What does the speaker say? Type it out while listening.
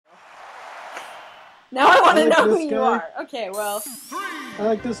Now I want to like know who this you guy. are. Okay, well. I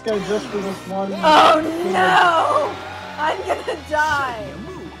like this guy just for this one. Oh no! I'm gonna die.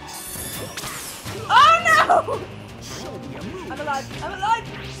 Oh no! I'm alive. I'm alive.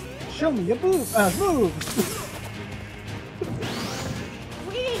 Show me your move. Move.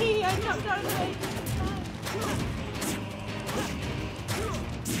 Wee! I jumped out of the way.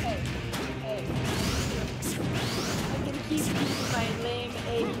 Hey, hey. I can keep using my lame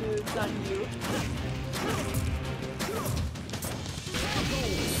A moves on you.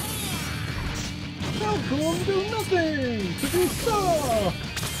 How come do nothing? Cause you suck.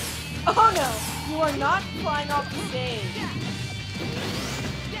 Oh no! You are not flying off the stage.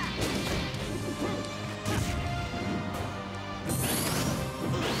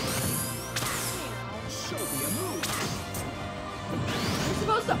 You're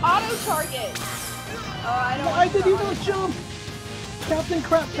supposed to auto-target! Oh, I don't Why want did to he not jump? Captain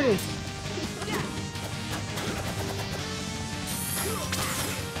Crapface.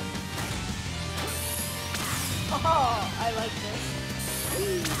 Oh, I like this.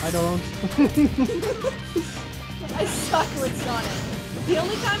 I don't. I suck with Sonic. The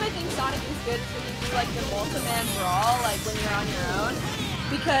only time I think Sonic is good is when you do like the multi-man brawl, like when you're on your own.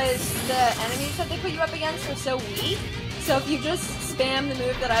 Because the enemies that they put you up against are so weak. So if you just spam the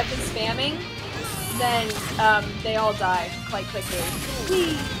move that I've been spamming, then they all die quite quickly.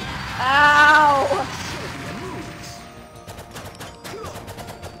 Whee! Ow!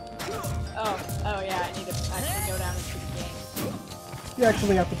 Oh yeah, I need to actually go down into the game. You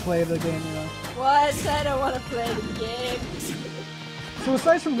actually have to play the game, you know. What? I don't want to play the game. So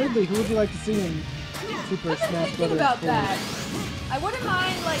aside from Ridley, who would you like to see in Super Smash Think Bros. about 4? that. I wouldn't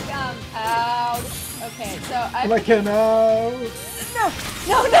mind, like, ouch. Okay, so I... Like an out. No!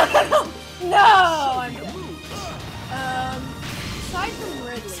 I'm dead. Aside from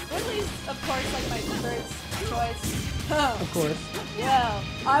Ridley. Ridley's, of course, like, my first choice. Oh. Of course. Well,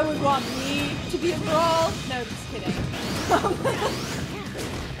 I would want me to be a Brawl. No, just kidding.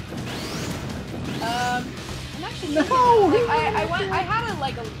 I'm actually thinking, like, I had a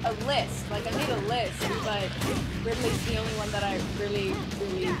list, like I made a list, but Ridley's the only one that I really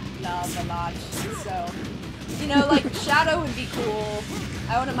love a lot. So, you know, like Shadow would be cool.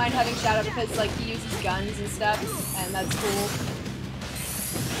 I wouldn't mind having Shadow because like he uses guns and stuff, and that's cool.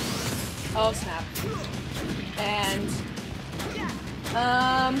 Oh snap! And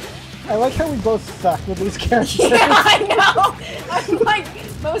I like how we both suck with these characters. yeah, I know. I'm like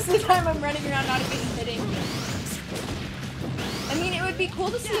most of the time I'm running around not even hitting. I mean, it would be cool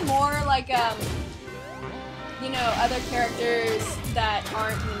to see more, like, you know, other characters that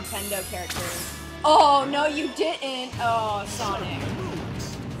aren't Nintendo characters. Oh, no, you didn't! Oh, Sonic.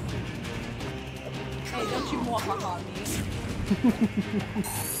 Hey, don't you mwahaha me.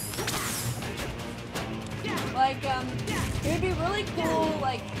 Like, it would be really cool,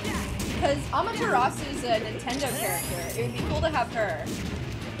 like, because Amaterasu is a Nintendo character. It would be cool to have her.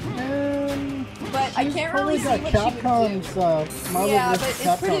 But I can't really see what Capcom's, she would do. Marvel Yeah, but vs. it's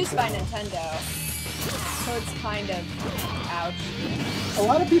Capcom produced by thing. Nintendo. So it's kind of... ouch. A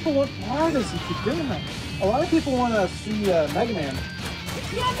lot of people want... Why does he keep doing that? A lot of people want to see Mega Man.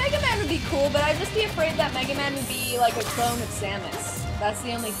 Yeah, Mega Man would be cool, but I'd just be afraid that Mega Man would be like a clone of Samus. That's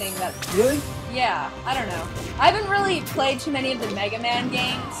the only thing that... Really? Yeah, I don't know. I haven't really played too many of the Mega Man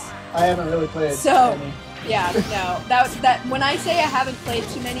games. I haven't really played So, any. yeah, no. That when I say I haven't played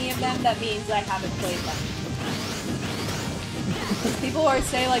too many of them, that means I haven't played them. People are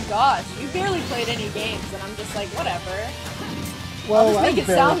saying like, gosh, you barely played any games, and I'm just like, whatever. Well, I've I've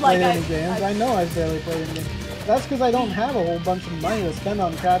barely played any games. I know I've barely played any games. That's because I don't have a whole bunch of money to spend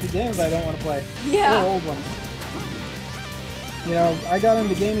on crappy games I don't want to play. Yeah. Or old ones. You know, I got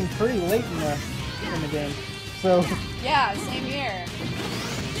into gaming pretty late in the game. So... Yeah, same here.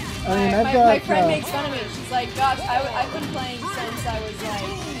 I mean, my friend makes fun of me. She's like, gosh, I've been playing since I was like...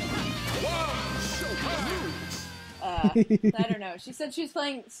 I don't know. She said she was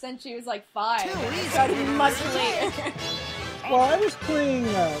playing since she was like 5. And it started much later. Well, I was playing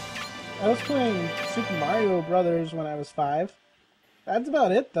Super Mario Brothers when I was 5. That's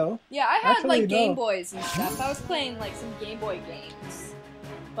about it, though. Yeah, I had Actually, like no. Game Boys and stuff. I was playing like some Game Boy games.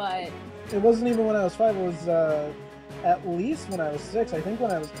 But... It wasn't even when I was 5. It was at least when I was 6. I think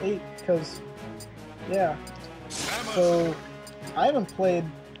when I was 8, because... Yeah. So, I haven't played...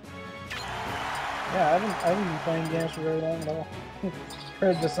 Yeah, I haven't been playing games for very long at all.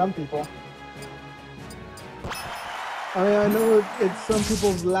 Compared to some people. I mean, I know it's some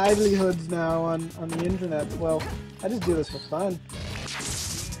people's livelihoods now on the internet. Well, I just do this for fun.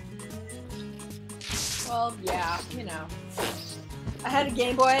 Well, yeah, you know. I had a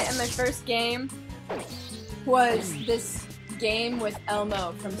Game Boy, and my first game was this game with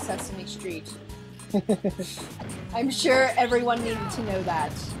Elmo from Sesame Street. I'm sure everyone needed to know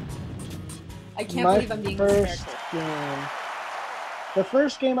that. I can't believe I'm being this character. The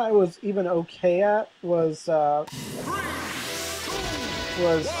first game I was even okay at was Super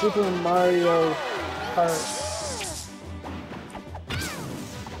Mario Kart.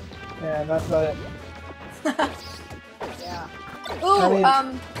 Yeah, that's about it. Yeah. Ooh, I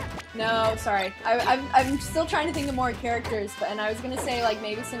mean, no, sorry. I'm still trying to think of more characters, and I was gonna say like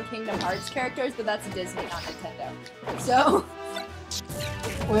maybe some Kingdom Hearts characters, but that's Disney, not Nintendo. So.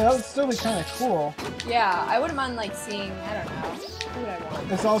 Well, that would still be kind of cool. Yeah, I wouldn't mind like seeing. I don't know. Who would I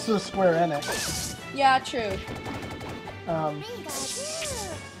want? It's also Square Enix. Yeah, true.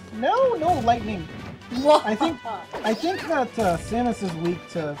 No, lightning. What? I think that Samus is weak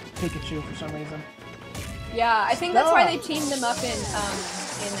to Pikachu for some reason. Yeah, I think that's why they teamed them up in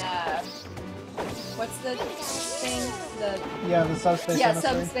what's the thing? The Subspace Emissary.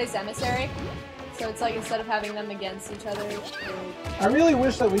 Subspace Emissary. So it's like instead of having them against each other. I really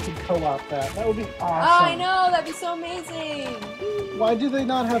wish that we could co-op that. That would be awesome. Oh, I know, that'd be so amazing. Why do they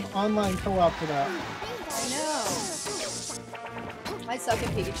not have online co-op for that? I know. I suck at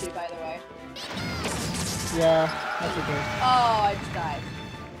Pikachu, by the way. Yeah, that's okay. Oh, I just died.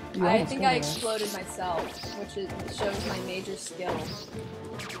 I think I there. exploded myself, which shows my major skill.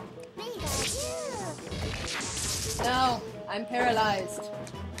 No, I'm paralyzed.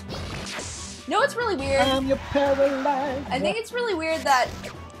 You know what's really weird? You're paralyzed. I think it's really weird that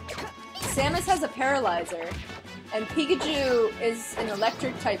Samus has a paralyzer, and Pikachu is an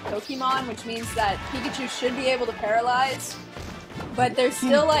electric-type Pokemon, which means that Pikachu should be able to paralyze, but there's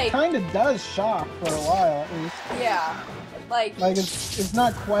still like... He kind of does shock for a while, at least. Yeah. Like it's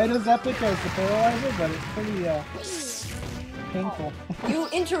not quite as epic as the paralyzer, but it's pretty painful. You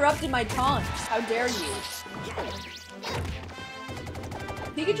interrupted my taunt. How dare you?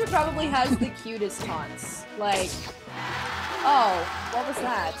 Pikachu probably has the cutest taunts. Like, oh, what was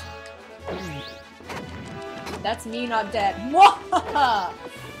that? That's me not dead.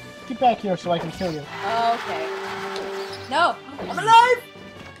 Get back here so I can kill you. Okay. No, I'm alive.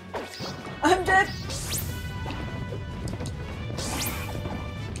 I'm dead.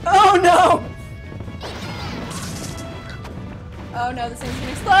 Oh no! Oh no, this thing's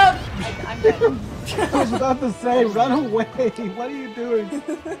gonna explode! I'm dead. I was about to say, run away! What are you doing? I'm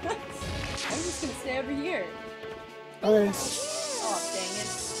just gonna stay over here. Okay. Oh, dang it.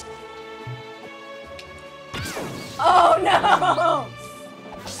 Oh no!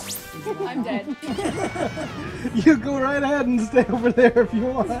 I'm dead. You go right ahead and stay over there if you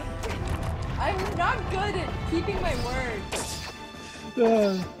want. I'm not good at keeping my word.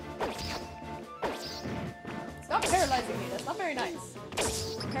 Stop paralyzing me, that's not very nice.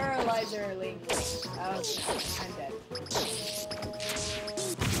 Paralyzer link. Oh, I'm dead.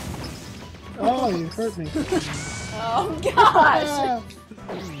 Oh, you hurt me. Oh gosh!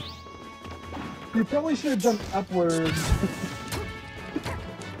 You probably should have jumped upwards.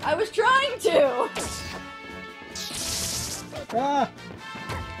 I was trying to! Ah!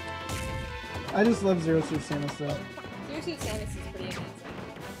 I just love Zero Suit Samus though. Zero Suit Samus is pretty amazing.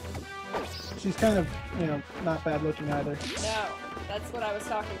 She's kind of, not bad looking either. No, that's what I was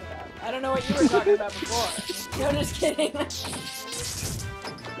talking about. I don't know what you were talking about before. No, just kidding.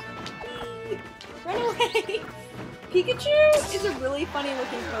 Run away! Pikachu is a really funny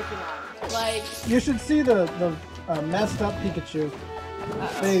looking Pokemon. Like, you should see the messed up Pikachu.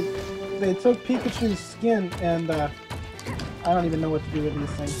 They took Pikachu's skin and I don't even know what to do with these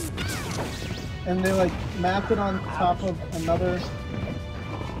things. And they like mapped it on top of another.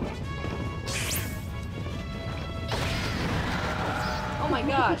 oh my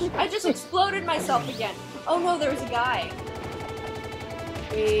gosh, I just exploded myself again. Oh no, there was a guy.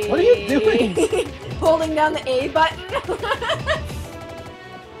 What are you doing? Holding down the A button.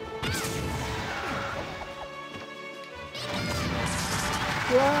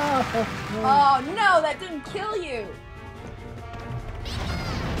 Oh no, that didn't kill you.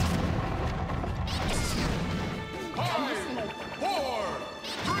 I'm just gonna... 4,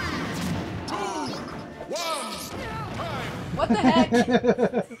 3, 2, 1. What the heck?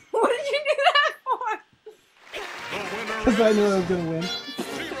 What did you do that for? Because I knew I was gonna win.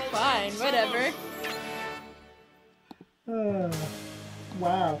 Fine, whatever.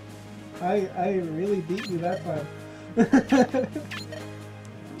 Wow. I really beat you that time.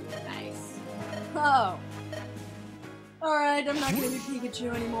 Nice. Oh. Alright, I'm not gonna be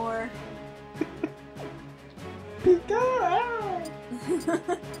Pikachu anymore.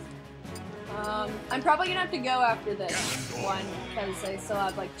 I'm probably gonna have to go after this one because I still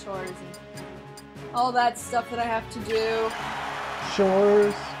have like chores and All that stuff that I have to do.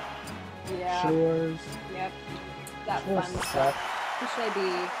 Chores. Yeah. Chores. Yep. That Chores fun suck. stuff. Who should I be?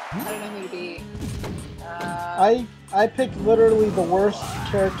 I don't know who to be. I picked literally the worst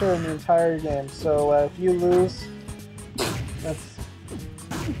character in the entire game, so if you lose,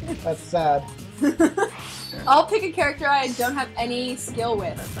 that's sad. I'll pick a character I don't have any skill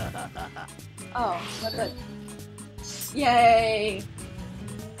with. Oh, what the? Yay!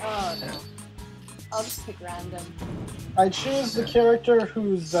 Oh no. I'll just pick random. I choose the character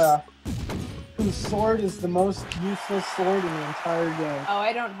whose sword is the most useless sword in the entire game. Oh,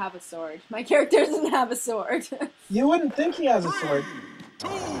 I don't have a sword. My character doesn't have a sword. You wouldn't think he has a sword. 2,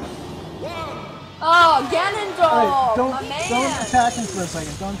 1. Oh, Ganondorf! Alright, My man! don't attack him for a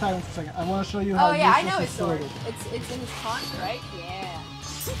second. Don't attack him for a second. I want to show you how Oh yeah, I useless know his his sword. is. It's in his taunt, right? Yeah.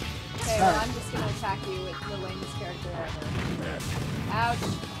 Okay, well I'm just gonna attack you with the lamest character ever. Ouch.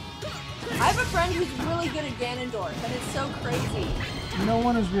 I have a friend who's really good at Ganondorf, and it's so crazy. No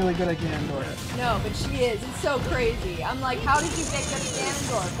one is really good at Ganondorf. No, but she is. It's so crazy. I'm like, how did you get good at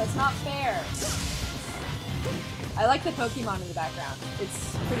Ganondorf? That's not fair. I like the Pokemon in the background.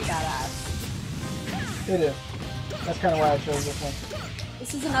 It's pretty badass. It is. That's kind of why I chose this one.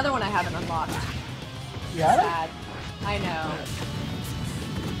 This is another one I haven't unlocked. Yeah? Sad. I know.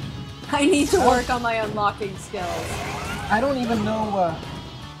 I need to work on my unlocking skills. I don't even know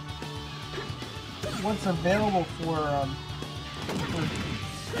what's available for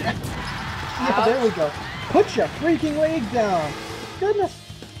yeah, there we go. Put your freaking leg down. Goodness.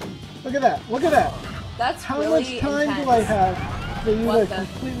 Look at that. Look at that. That's How really much time intense. do I have for you What to the-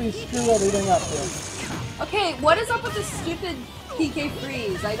 completely screw everything up here? Okay, what is up with this stupid PK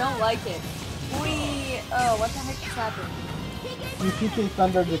freeze? I don't like it. Oh, what the heck just happened? You PK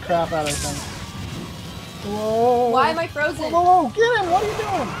thundered the crap out of things. Whoa. Why am I frozen? Whoa, whoa, get him! What are you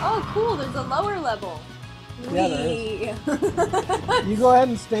doing? Oh, cool, there's a lower level. Yeah, there Whee. You go ahead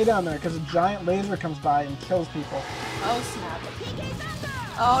and stay down there because a giant laser comes by and kills people. Oh, snap.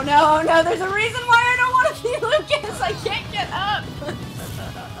 Oh, no, no, there's a reason why I don't want to be Lucas. I can't get up.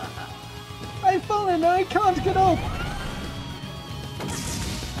 I've fallen, I can't get up!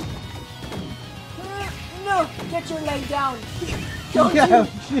 No, get your leg down. Don't Yeah,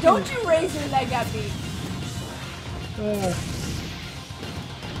 don't you raise your leg at me.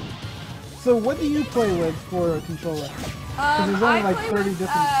 So what do you play with for a controller? Because there's only I like play 30 with,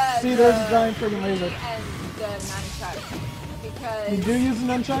 different... See, there's a giant friggin' laser. And the nunchuck. Because... You do use a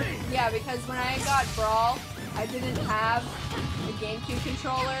nunchuck? Yeah, because when I got Brawl, I didn't have a GameCube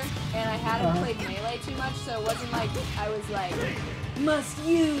controller, and I hadn't played Melee too much, so it wasn't like I was like, must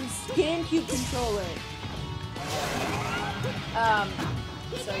use GameCube controller.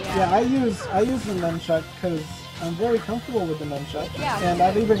 So yeah. Yeah, I use the nunchuck because I'm very comfortable with the nunchuck. Yeah, and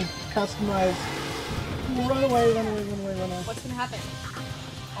I've even customized... Run away, run away, run away, run away. What's gonna happen?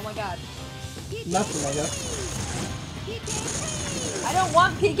 Oh my god. Nothing, I guess. I don't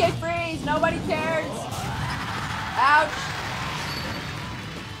want PK freeze! Nobody cares! Ouch!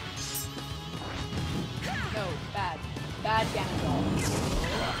 No, bad. Bad Ganondorf.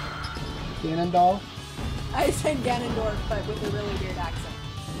 Ganondorf? I said Ganondorf, but with a really weird accent.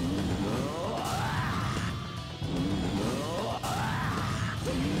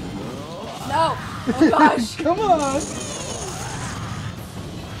 No! Oh gosh! Come on!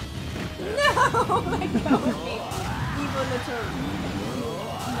 No! Let go of me! Evil little...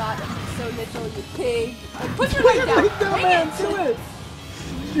 Not so little, you pig! Put your leg down! Bring man, it! do it!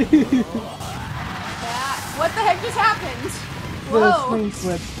 Jeez. What the heck just happened? The Whoa! screen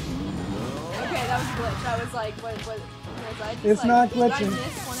switch. Okay, that was a glitch. I was like, what was I just It's like, not did glitching. I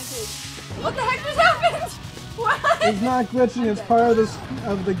miss one of his... What the heck just happened? What? It's not glitching, it's part of this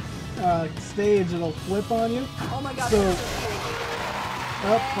the stage. It'll flip on you. Oh my god, So- that's so weird.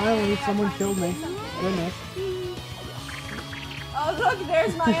 Oh, finally, someone killed me. Goodness. Oh look,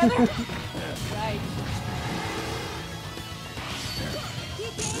 there's my other... Right.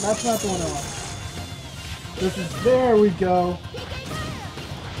 That's not the one I want. This is... There we go.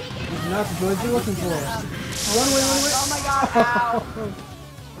 This is not the good you're looking for. Run away, run away. Oh my god, ow.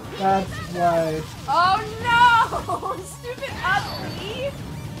 That's why... Oh no! Stupid ugly!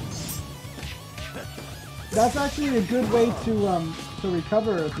 That's actually a good way to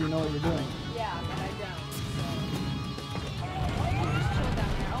recover if you know what you're doing. Yeah, but I don't. So. Just chill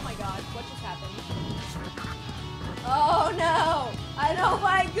down there. Oh my god, what just happened? Oh no! I don't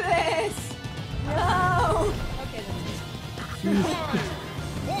like this! No! Okay, then. 5,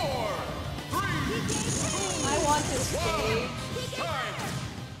 4, 3, I want this stage. time.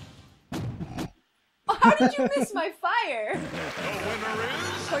 Oh, how did you miss my fire? The winner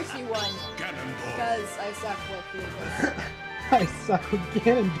Of is course you won. Ganondorf. Because I suck with vehicles. I suck with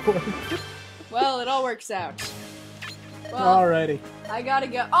Ganondorf. Well, it all works out. Well, Alrighty. I gotta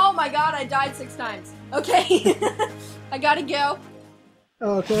go. Oh my god, I died 6 times. Okay. I gotta go.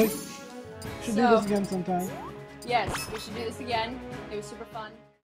 Okay. Should do So- this again sometime. Yes, we should do this again. It was super fun.